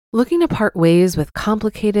Looking to part ways with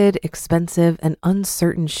complicated, expensive, and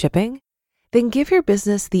uncertain shipping? Then give your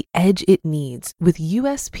business the edge it needs with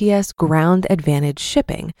USPS Ground Advantage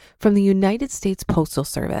shipping from the United States Postal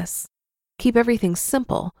Service. Keep everything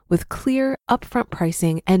simple with clear, upfront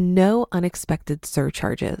pricing and no unexpected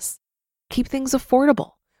surcharges. Keep things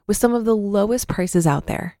affordable with some of the lowest prices out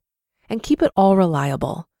there. And keep it all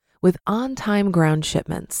reliable with on-time ground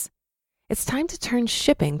shipments. It's time to turn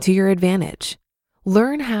shipping to your advantage.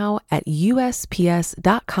 Learn how at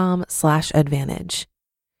USPS.com/advantage.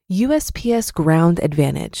 USPS Ground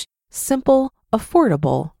Advantage. Simple,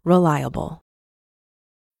 affordable, reliable.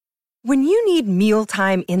 When you need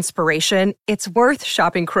mealtime inspiration, it's worth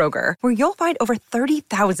shopping Kroger, where you'll find over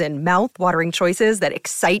 30,000 mouth-watering choices that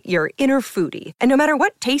excite your inner foodie. And no matter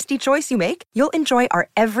what tasty choice you make, you'll enjoy our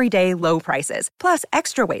everyday low prices, plus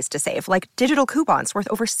extra ways to save, like digital coupons worth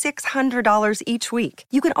over $600 each week.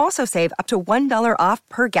 You can also save up to $1 off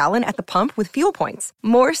per gallon at the pump with fuel points.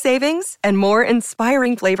 More savings and more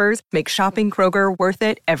inspiring flavors make shopping Kroger worth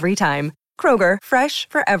it every time. Kroger, fresh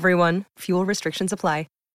for everyone. Fuel restrictions apply.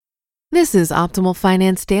 This is Optimal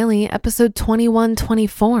Finance Daily, episode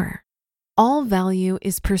 2124. All Value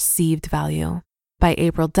is Perceived Value by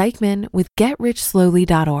April Dykman with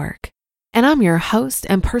GetRichSlowly.org. And I'm your host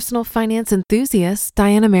and personal finance enthusiast,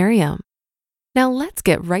 Diana Merriam. Now let's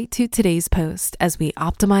get right to today's post as we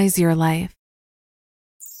optimize your life.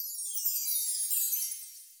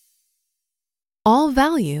 All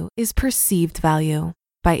Value is Perceived Value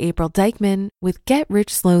by April Dykman with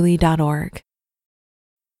GetRichSlowly.org.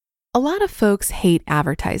 A lot of folks hate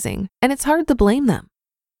advertising, and it's hard to blame them.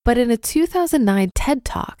 But in a 2009 TED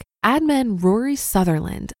Talk, admin Rory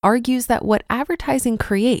Sutherland argues that what advertising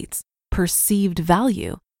creates, perceived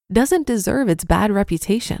value, doesn't deserve its bad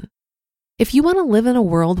reputation. If you want to live in a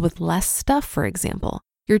world with less stuff, for example,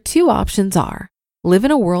 your two options are live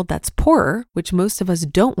in a world that's poorer, which most of us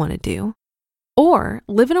don't want to do, or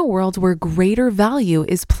live in a world where greater value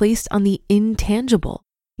is placed on the intangible,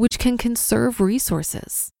 which can conserve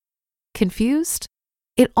resources. Confused?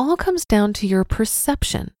 It all comes down to your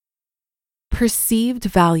perception. Perceived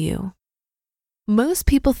value. Most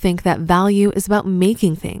people think that value is about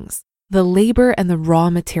making things, the labor and the raw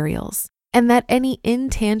materials, and that any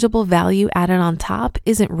intangible value added on top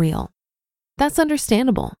isn't real. That's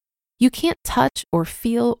understandable. You can't touch or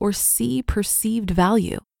feel or see perceived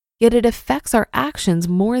value, yet it affects our actions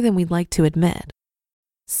more than we'd like to admit.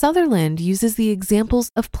 Sutherland uses the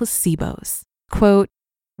examples of placebos. Quote,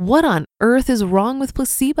 "What on earth is wrong with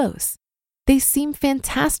placebos? They seem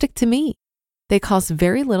fantastic to me. They cost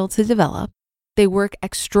very little to develop. They work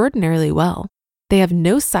extraordinarily well. They have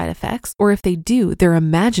no side effects, or if they do, they're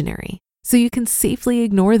imaginary, so you can safely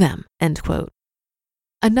ignore them." End quote.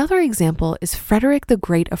 Another example is Frederick the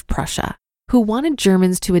Great of Prussia, who wanted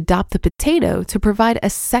Germans to adopt the potato to provide a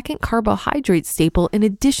second carbohydrate staple in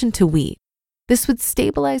addition to wheat. This would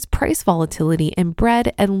stabilize price volatility in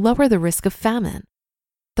bread and lower the risk of famine.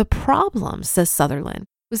 The problem, says Sutherland,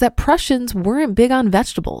 was that Prussians weren't big on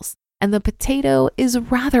vegetables, and the potato is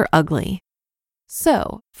rather ugly.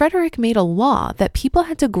 So, Frederick made a law that people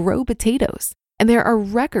had to grow potatoes, and there are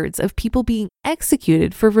records of people being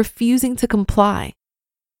executed for refusing to comply.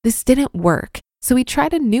 This didn't work, so he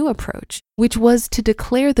tried a new approach, which was to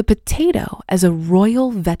declare the potato as a royal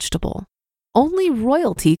vegetable. Only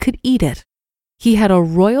royalty could eat it. He had a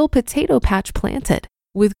royal potato patch planted,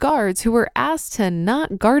 with guards who were asked to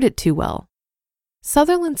not guard it too well.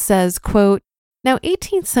 Sutherland says, quote, "Now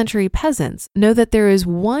 18th century peasants know that there is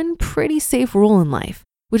one pretty safe rule in life,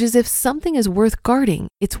 which is if something is worth guarding,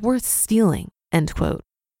 it's worth stealing." End quote.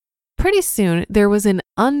 Pretty soon, there was an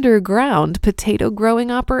underground potato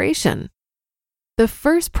growing operation. The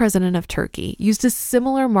first president of Turkey used a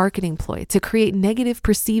similar marketing ploy to create negative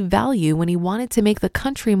perceived value when he wanted to make the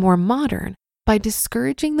country more modern by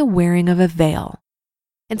discouraging the wearing of a veil.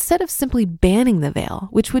 Instead of simply banning the veil,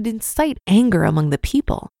 which would incite anger among the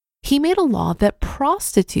people, he made a law that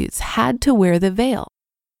prostitutes had to wear the veil.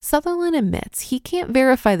 Sutherland admits he can't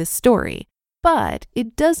verify the story, but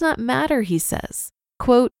it does not matter, he says.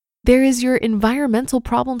 Quote, "There is your environmental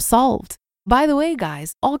problem solved. By the way,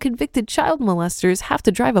 guys, all convicted child molesters have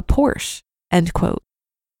to drive a Porsche." End quote.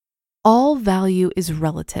 All value is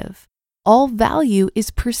relative. All value is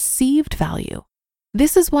perceived value.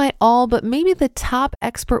 This is why all but maybe the top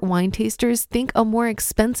expert wine tasters think a more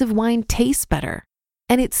expensive wine tastes better,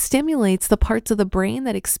 and it stimulates the parts of the brain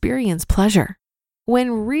that experience pleasure,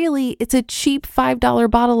 when really it's a cheap $5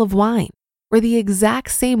 bottle of wine, or the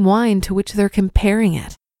exact same wine to which they're comparing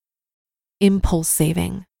it. Impulse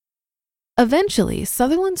saving. Eventually,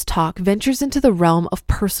 Sutherland's talk ventures into the realm of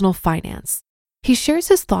personal finance. He shares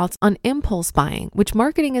his thoughts on impulse buying, which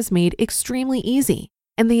marketing has made extremely easy,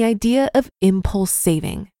 and the idea of impulse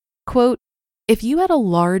saving. Quote, if you had a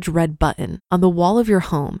large red button on the wall of your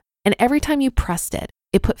home, and every time you pressed it,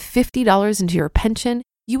 it put $50 into your pension,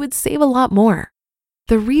 you would save a lot more.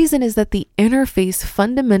 The reason is that the interface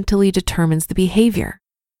fundamentally determines the behavior.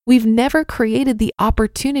 We've never created the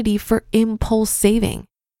opportunity for impulse saving.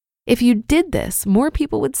 If you did this, more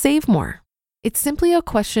people would save more. It's simply a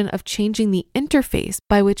question of changing the interface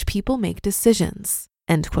by which people make decisions.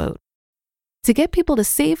 End quote. To get people to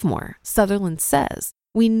save more, Sutherland says,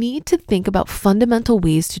 we need to think about fundamental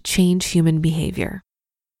ways to change human behavior.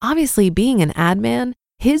 Obviously, being an ad man,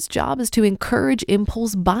 his job is to encourage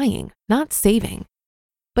impulse buying, not saving.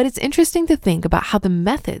 But it's interesting to think about how the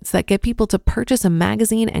methods that get people to purchase a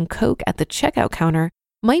magazine and Coke at the checkout counter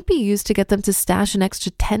might be used to get them to stash an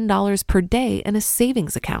extra $10 per day in a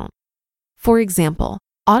savings account. For example,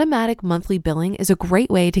 automatic monthly billing is a great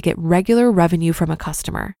way to get regular revenue from a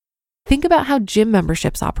customer. Think about how gym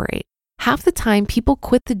memberships operate. Half the time, people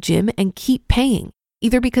quit the gym and keep paying,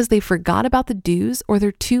 either because they forgot about the dues or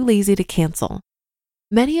they're too lazy to cancel.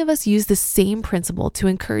 Many of us use the same principle to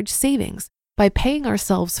encourage savings by paying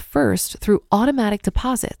ourselves first through automatic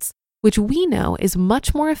deposits, which we know is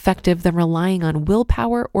much more effective than relying on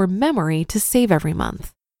willpower or memory to save every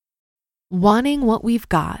month. Wanting what we've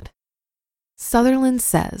got. Sutherland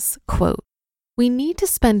says, quote, we need to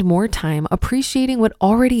spend more time appreciating what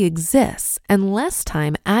already exists and less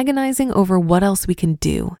time agonizing over what else we can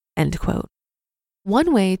do, end quote.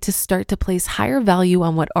 One way to start to place higher value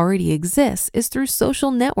on what already exists is through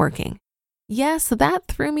social networking. Yes, that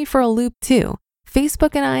threw me for a loop too.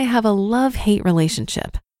 Facebook and I have a love-hate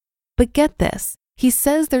relationship. But get this, he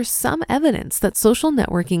says there's some evidence that social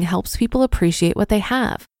networking helps people appreciate what they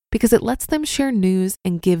have because it lets them share news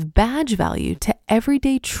and give badge value to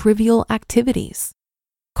everyday trivial activities.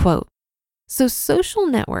 Quote, so social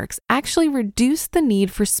networks actually reduce the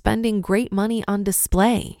need for spending great money on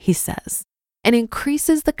display, he says, and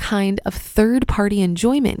increases the kind of third-party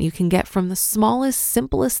enjoyment you can get from the smallest,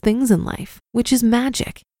 simplest things in life, which is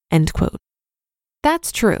magic, end quote.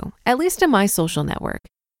 That's true, at least in my social network.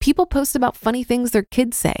 People post about funny things their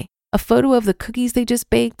kids say, a photo of the cookies they just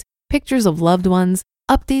baked, pictures of loved ones,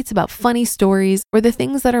 updates about funny stories, or the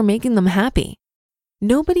things that are making them happy.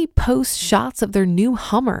 Nobody posts shots of their new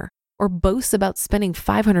Hummer or boasts about spending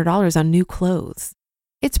 $500 on new clothes.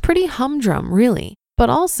 It's pretty humdrum, really, but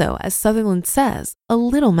also, as Sutherland says, a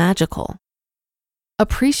little magical.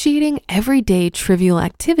 Appreciating everyday trivial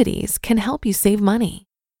activities can help you save money.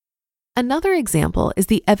 Another example is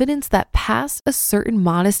the evidence that past a certain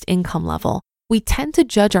modest income level, we tend to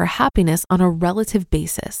judge our happiness on a relative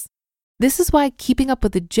basis. This is why keeping up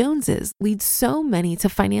with the Joneses leads so many to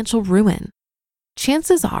financial ruin.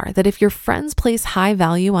 Chances are that if your friends place high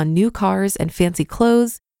value on new cars and fancy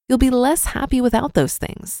clothes, you'll be less happy without those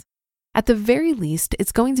things. At the very least,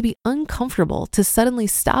 it's going to be uncomfortable to suddenly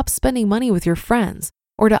stop spending money with your friends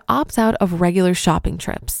or to opt out of regular shopping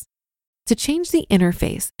trips. To change the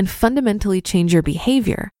interface and fundamentally change your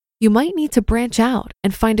behavior, you might need to branch out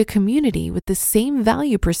and find a community with the same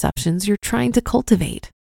value perceptions you're trying to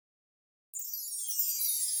cultivate.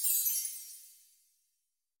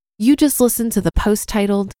 You just listened to the post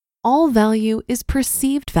titled, All Value is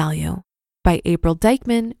Perceived Value by April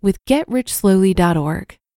Dykman with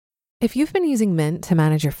GetRichSlowly.org. If you've been using Mint to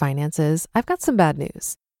manage your finances, I've got some bad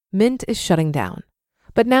news. Mint is shutting down.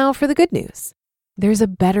 But now for the good news. There's a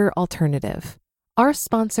better alternative. Our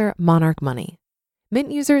sponsor, Monarch Money.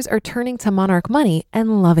 Mint users are turning to Monarch Money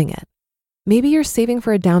and loving it. Maybe you're saving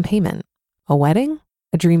for a down payment, a wedding,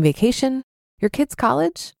 a dream vacation, your kids'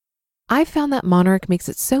 college. I've found that Monarch makes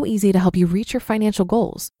it so easy to help you reach your financial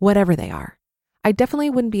goals, whatever they are. I definitely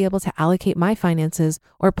wouldn't be able to allocate my finances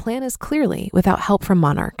or plan as clearly without help from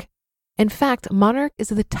Monarch. In fact, Monarch is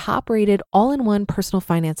the top-rated all-in-one personal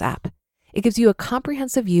finance app. It gives you a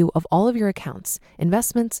comprehensive view of all of your accounts,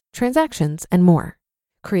 investments, transactions, and more.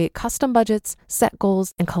 Create custom budgets, set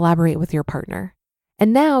goals, and collaborate with your partner.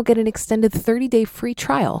 And now get an extended 30-day free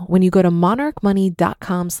trial when you go to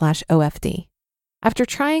monarchmoney.com/OFD. After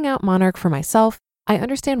trying out Monarch for myself, I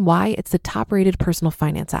understand why it's the top-rated personal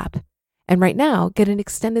finance app. And right now, get an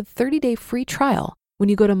extended 30-day free trial when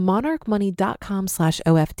you go to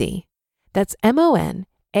monarchmoney.com/OFD. That's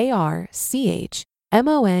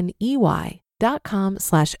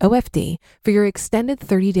monarchmoney.com/OFD for your extended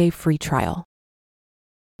 30-day free trial.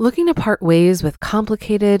 Looking to part ways with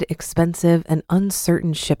complicated, expensive, and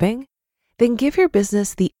uncertain shipping? Then give your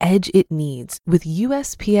business the edge it needs with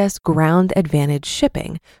USPS Ground Advantage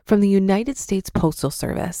shipping from the United States Postal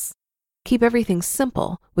Service. Keep everything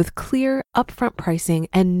simple with clear, upfront pricing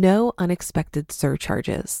and no unexpected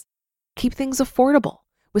surcharges. Keep things affordable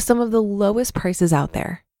with some of the lowest prices out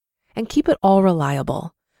there. And keep it all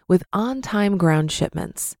reliable with on-time ground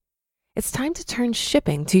shipments. It's time to turn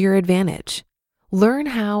shipping to your advantage. Learn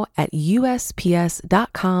how at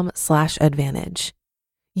USPS.com/advantage.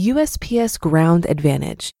 USPS Ground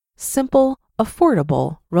Advantage. Simple,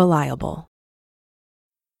 affordable, reliable.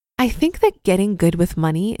 I think that getting good with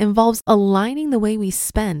money involves aligning the way we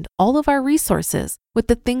spend all of our resources with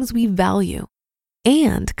the things we value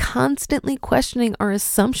and constantly questioning our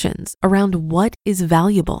assumptions around what is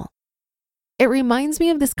valuable. It reminds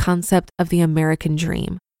me of this concept of the American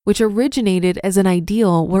dream, which originated as an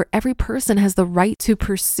ideal where every person has the right to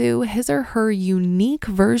pursue his or her unique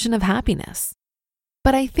version of happiness.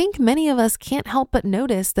 But I think many of us can't help but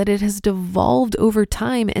notice that it has devolved over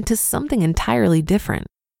time into something entirely different,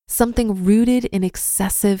 something rooted in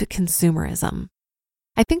excessive consumerism.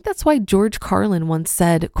 I think that's why George Carlin once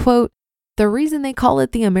said, quote, "The reason they call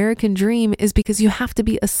it the American dream is because you have to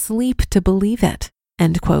be asleep to believe it,"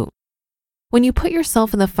 end quote. When you put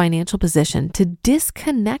yourself in the financial position to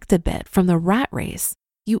disconnect a bit from the rat race,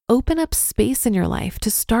 you open up space in your life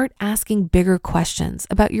to start asking bigger questions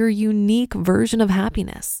about your unique version of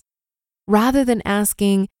happiness. Rather than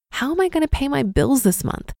asking, how am I going to pay my bills this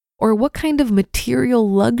month? Or what kind of material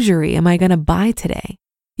luxury am I going to buy today?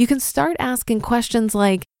 You can start asking questions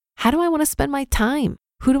like, how do I want to spend my time?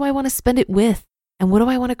 Who do I want to spend it with? And what do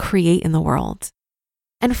I want to create in the world?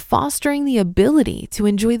 And fostering the ability to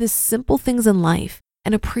enjoy the simple things in life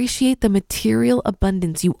and appreciate the material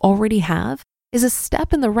abundance you already have is a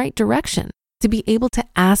step in the right direction to be able to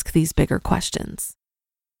ask these bigger questions.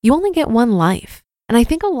 You only get one life. And I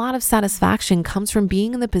think a lot of satisfaction comes from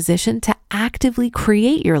being in the position to actively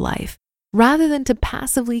create your life rather than to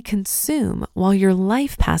passively consume while your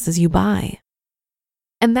life passes you by.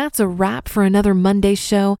 And that's a wrap for another Monday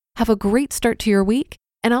show. Have a great start to your week,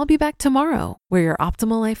 and I'll be back tomorrow where your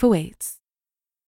optimal life awaits.